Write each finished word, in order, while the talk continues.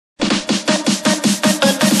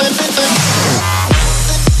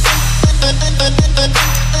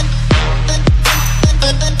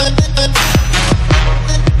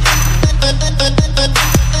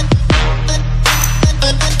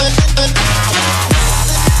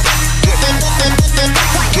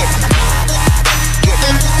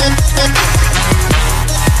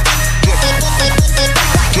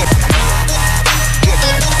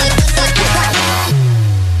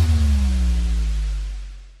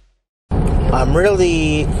I'm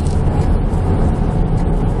really,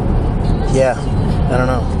 yeah, I don't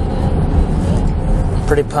know. I'm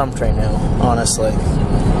pretty pumped right now, honestly.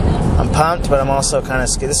 I'm pumped, but I'm also kind of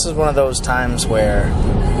scared. This is one of those times where,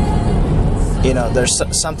 you know, there's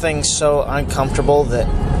something so uncomfortable that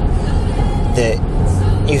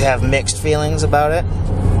you have mixed feelings about it.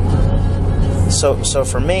 So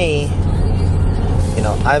for me, you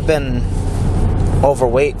know, I've been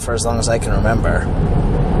overweight for as long as I can remember.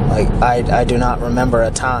 Like, I do not remember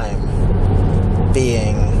a time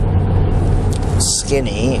being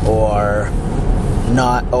skinny or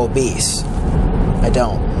not obese. I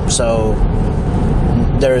don't. So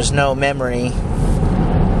there's no memory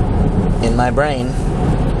in my brain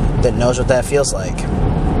that knows what that feels like,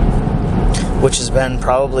 which has been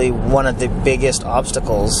probably one of the biggest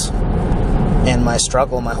obstacles in my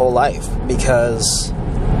struggle my whole life, because,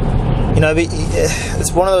 you know,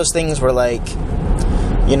 it's one of those things where, like,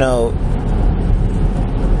 you know,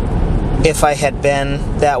 if I had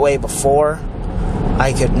been that way before,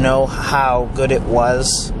 I could know how good it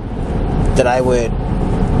was that I would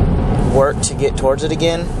work to get towards it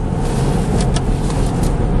again.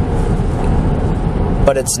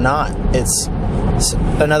 But it's not. It's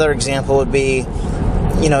another example would be,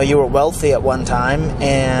 you know, you were wealthy at one time,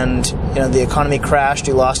 and, you know, the economy crashed,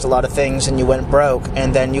 you lost a lot of things, and you went broke,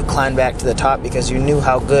 and then you climbed back to the top because you knew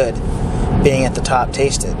how good being at the top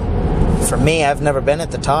tasted. For me, I've never been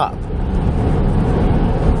at the top.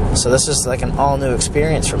 So this is like an all-new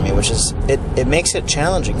experience for me, which is, it makes it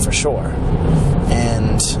challenging for sure.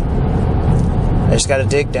 And I just gotta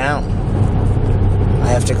dig down. I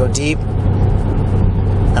have to go deep,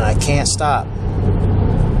 and I can't stop.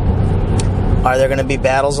 Are there gonna be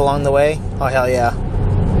battles along the way? Oh, hell yeah.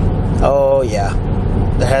 Oh, yeah.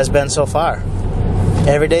 There has been so far.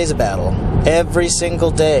 Every day's a battle. Every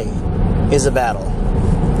single day is a battle.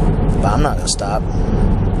 But I'm not gonna stop.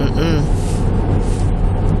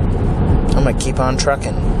 I'm gonna keep on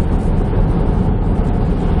trucking.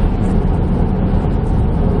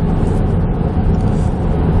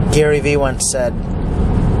 Gary Vee once said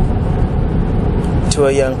to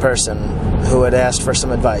a young person who had asked for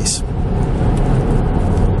some advice,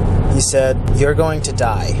 he said, "You're going to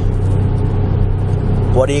die.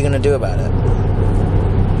 What are you going to do about it?"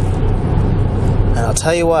 And I'll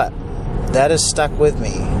tell you what, that has stuck with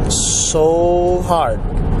me so hard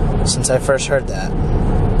since I first heard that.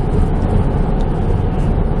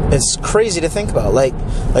 It's crazy to think about. Like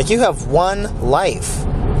you have one life.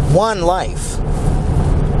 One life.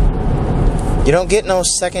 You don't get no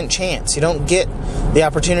second chance. You don't get the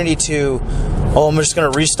opportunity to, oh, I'm just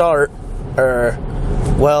going to restart, or,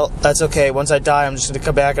 well, that's okay. Once I die, I'm just going to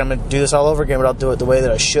come back and I'm going to do this all over again, but I'll do it the way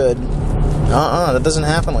that I should. That doesn't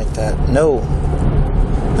happen like that. No,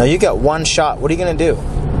 you got one shot. What are you going to do?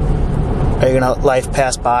 Are you going to let life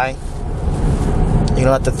pass by? Are you going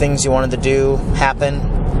to let the things you wanted to do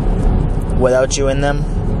happen without you in them?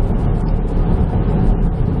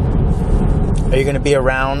 Are you going to be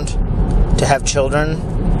around to have children?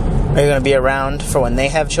 Are you going to be around for when they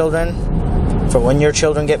have children? For when your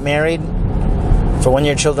children get married? For when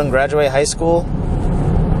your children graduate high school?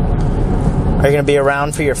 Are you going to be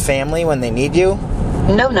around for your family when they need you?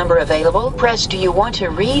 No number available. Press do you want to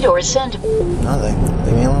read or send? Nothing.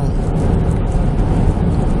 Leave me alone.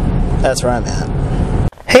 That's where I'm at.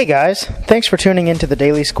 Hey guys, thanks for tuning in to the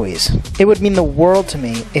Daily Squeeze. It would mean the world to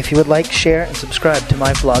me if you would like, share, and subscribe to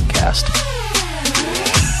my vlogcast.